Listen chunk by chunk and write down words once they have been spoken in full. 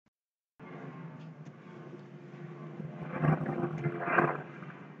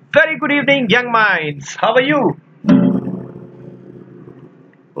Very good evening, young minds. How are you?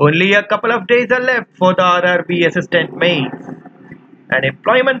 Only a couple of days are left for the RRB assistant mains. An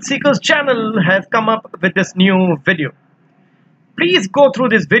employment seekers channel has come up with this new video. Please go through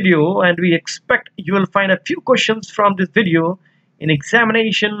this video and we expect you will find a few questions from this video in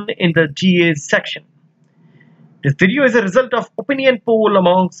examination in the GA section. This video is a result of opinion poll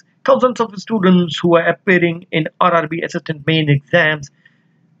amongst thousands of students who are appearing in RRB assistant main exams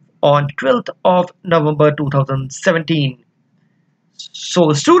on 12th of November 2017.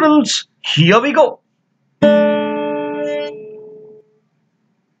 So students, here we go.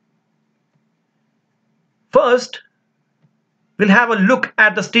 First, we'll have a look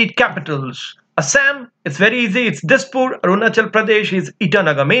at the state capitals. Assam, it's very easy, it's Dispur. Arunachal Pradesh is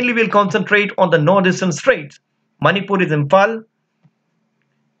Itanagar. Mainly we'll concentrate on the northeastern states. Manipur is Imphal.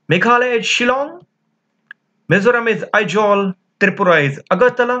 Meghalaya is Shillong. Mizoram is Aizawl. Tripura is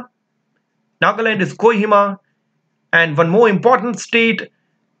Agartala. Nagaland is Kohima. And one more important state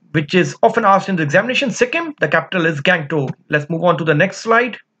which is often asked in the examination, Sikkim, the capital is Gangtok. Let's move on to the next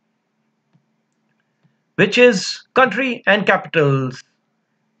slide, which is country and capitals.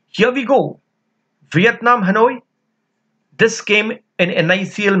 Here we go. Vietnam, Hanoi. This came in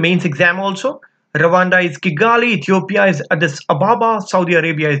NICL mains exam also. Rwanda is Kigali. Ethiopia is Addis Ababa. Saudi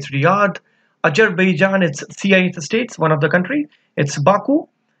Arabia is Riyadh. Azerbaijan is CIS states, one of the country. It's Baku.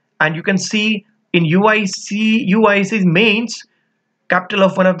 And you can see in UIC's mains, capital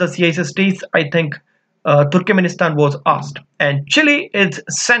of one of the CIS states, I think Turkmenistan was asked. And Chile is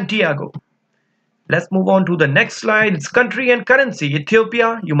Santiago. Let's move on to the next slide. It's country and currency.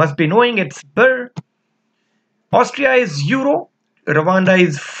 Ethiopia, you must be knowing it's birr. Austria is euro. Rwanda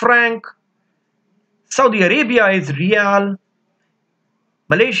is franc. Saudi Arabia is rial.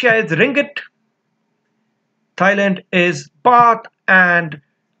 Malaysia is ringgit. Thailand is baht. And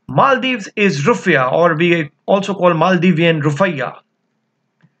Maldives is rupiah, or we also call Maldivian rupiah.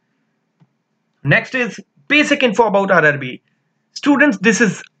 Next is basic info about RRB. Students, this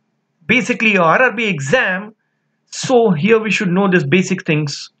is basically a RRB exam, so here we should know these basic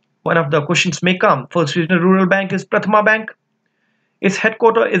things. One of the questions may come. First Regional Rural Bank is Prathama Bank. Its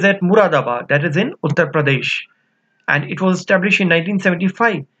headquarters is at Muradabad, that is in Uttar Pradesh, and it was established in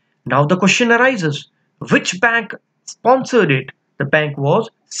 1975. Now the question arises, which bank sponsored it? The bank was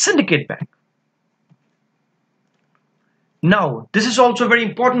Syndicate Bank. Now, this is also a very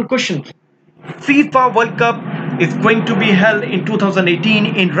important question. FIFA World Cup is going to be held in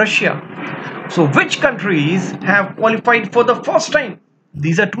 2018 in Russia. So which countries have qualified for the first time?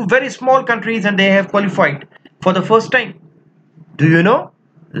 These are two very small countries and they have qualified for the first time. Do you know?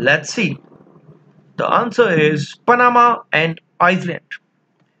 Let's see. The answer is Panama and Iceland.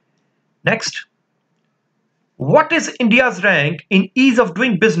 Next. What is India's rank in ease of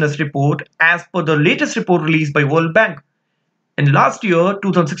doing business report as per the latest report released by World Bank? In last year,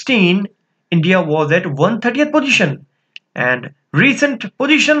 2016, India was at 130th position. And recent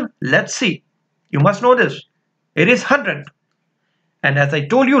position, let's see. You must know this. It is 100. And as I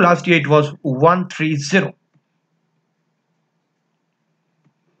told you, last year it was 130.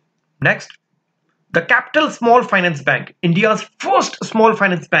 Next, the Capital Small Finance Bank, India's first small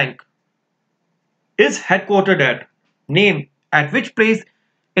finance bank, is headquartered at, name at which place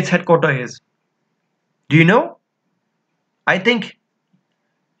its headquarters is. Do you know? I think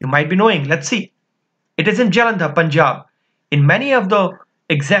you might be knowing. Let's see. It is in Jalandhar, Punjab. In many of the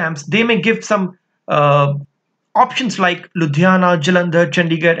exams, they may give some options like Ludhiana, Jalandhar,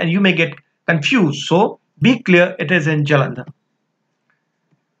 Chandigarh, and you may get confused. So be clear, it is in Jalandhar.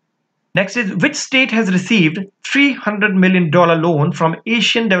 Next is, which state has received $300 million loan from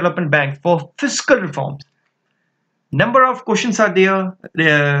Asian Development Bank for fiscal reforms? Number of questions are there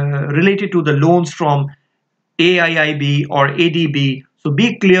related to the loans from AIIB or ADB. So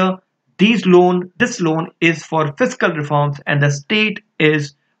be clear, this loan is for fiscal reforms and the state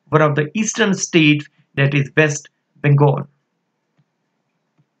is one of the eastern states, that is West Bengal.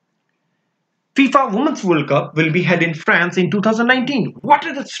 FIFA Women's World Cup will be held in France in 2019. What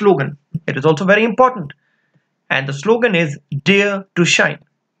is the slogan? It is also very important. And the slogan is Dare to Shine.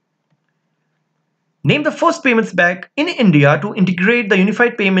 Name the first payments bank in India to integrate the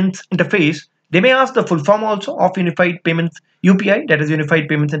Unified Payments Interface. They may ask the full form also of Unified Payments UPI, that is Unified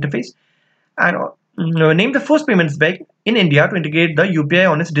Payments Interface. And name the first payments bank in India to integrate the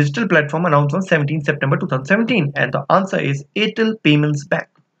UPI on its digital platform announced on 17 September 2017. And the answer is Airtel Payments Bank.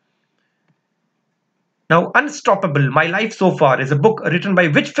 Now, Unstoppable, My Life So Far is a book written by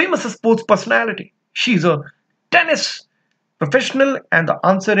which famous sports personality? She's a tennis professional and the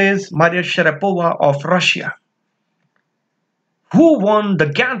answer is Maria Sharapova of Russia. Who won the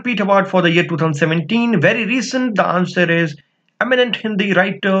Gyanpith Award for the year 2017? Very recent. The answer is eminent Hindi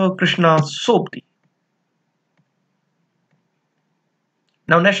writer Krishna Sobti.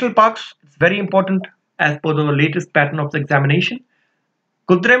 Now, national parks, it's very important as per the latest pattern of the examination.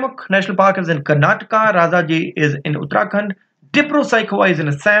 Kudremukh National Park is in Karnataka, Razaji is in Uttarakhand, Dibru-Saikhowa is in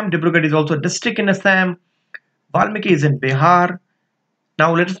Assam, Dibrugarh is also a district in Assam, Valmiki is in Bihar.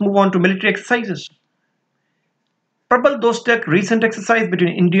 Now let us move on to military exercises. Prabal Dostak recent exercise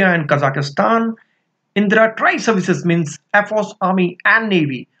between India and Kazakhstan. Indira Tri-Services means Air Force, Army and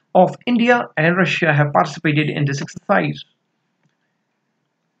Navy of India and Russia have participated in this exercise.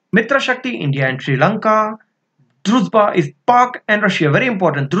 Mitra Shakti, India and Sri Lanka. Druzhba is Pak and Russia. Very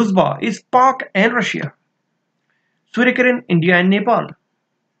important. Druzhba is Pak and Russia. Suryakiran, India and Nepal.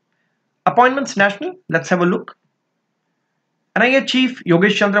 Appointments national. Let's have a look. NIA Chief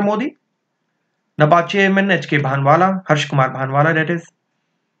Yogesh Chandra Modi. NABARD Chairman H.K. Bhanwala. Harsh Kumar Bhanwala, that is.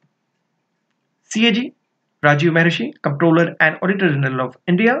 CAG Rajiv Maharishi, Comptroller and Auditor General of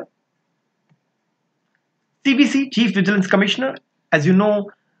India. CVC Chief Vigilance Commissioner. As you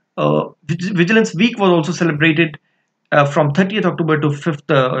know, Vigilance Week was also celebrated from 30th October to 5th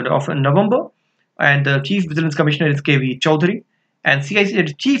of November, and the Chief Vigilance Commissioner is KV Chaudhary, and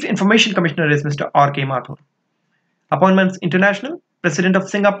CIC Chief Information Commissioner is Mr. R.K. Mathur. Appointments international. President of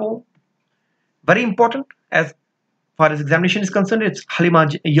Singapore, very important as far as examination is concerned, it's Halima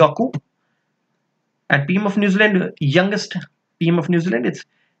Yaqub. And PM of New Zealand, youngest PM of New Zealand, it's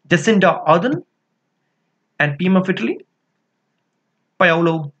Jacinda Ardern. And PM of Italy,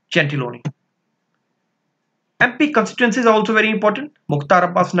 Paolo Gentiloni. MP constituencies are also very important. Mukhtar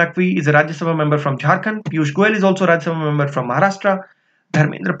Abbas Naqvi is a Rajya Sabha member from Jharkhand. Piyush Goyal is also a Rajya Sabha member from Maharashtra.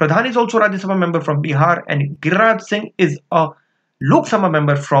 Dharmendra Pradhan is also a Rajya Sabha member from Bihar. And Giriraj Singh is a Lok Sabha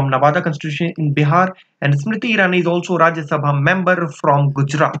member from Nawada constituency in Bihar. And Smriti Irani is also a Rajya Sabha member from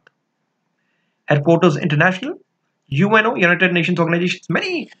Gujarat. Headquarters international. UNO, United Nations Organizations.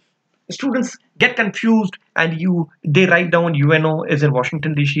 Many students get confused and they write down UNO is in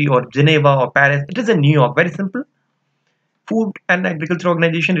Washington DC or Geneva or Paris. It is in New York. Very simple. Food and Agriculture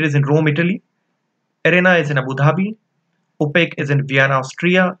Organization, it is in Rome, Italy. ARENA is in Abu Dhabi. OPEC is in Vienna,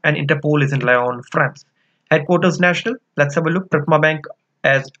 Austria, and Interpol is in Lyon, France. Headquarters national. Let's have a look. Pratma Bank,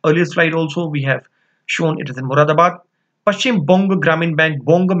 as earlier slide also we have shown, it is in Moradabad. Paschim Bongo Gramin Bank.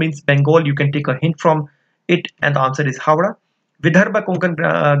 Bongo means Bengal. You can take a hint from it, and the answer is Howrah. Vidarbha Konkan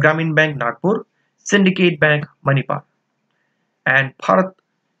Gramin Bank, Nagpur. Syndicate Bank, Manipal. And Bharat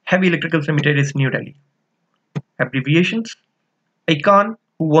Heavy Electricals Limited is New Delhi. Abbreviations. ICAN,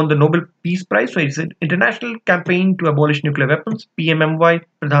 who won the Nobel Peace Prize, so it's an international campaign to abolish nuclear weapons. PMMY,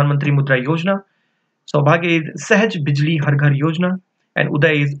 Pradhan Mantri Mudra Yojana. Saubhagya is Sahaj Bijli Har Ghar Yojana. And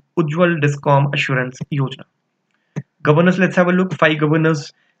Uday is Ujjwal Discom Assurance Yojana. Governors, let's have a look. 5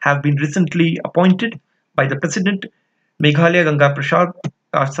 governors have been recently appointed by the President. Meghalaya Ganga Prasad,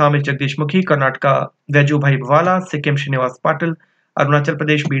 Assam is Jagdish Mukhi, Karnataka Vajubhai Bwala, Sikkim Srinivas Patil, Arunachal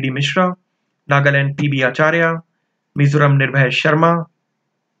Pradesh B.D. Mishra, Nagaland P.B. Acharya, Mizoram Nirbhay Sharma.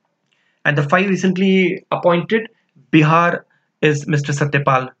 And the 5 recently appointed, Bihar is Mr.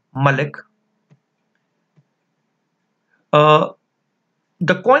 Satyapal Malik.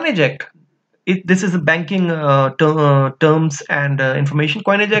 The Coinage Act, this is a banking terms and information.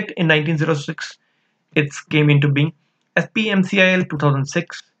 Coinage Act in 1906, it came into being. SPMCIL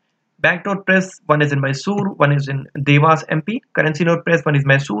 2006. Banknote press, one is in Mysore, one is in Devas MP. Currency note press, one is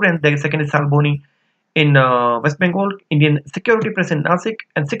Mysore, and the second is Salboni in West Bengal. Indian security press in Nasik,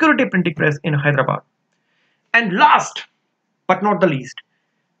 and security printing press in Hyderabad. And last but not the least,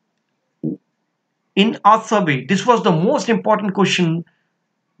 in our survey, this was the most important question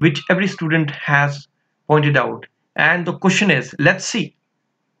which every student has pointed out. And the question is, let's see,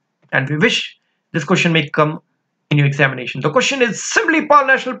 and we wish this question may come in your examination. The question is, Simlipal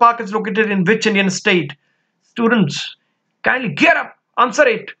National Park is located in which Indian state? Students, kindly get up, answer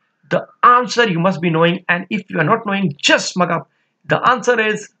it. The answer you must be knowing, and if you are not knowing, just mug up. The answer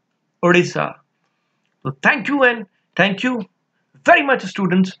is Odisha. So thank you, and thank you very much,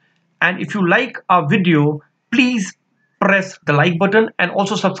 students. And if you like our video, please press the like button and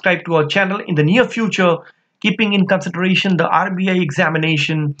also subscribe to our channel. In the near future, keeping in consideration the RBI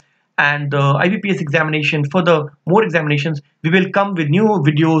examination and the IBPS examination, further more examinations, we will come with new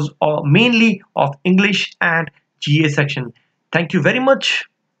videos mainly of English and GA section. Thank you very much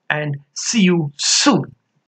and see you soon.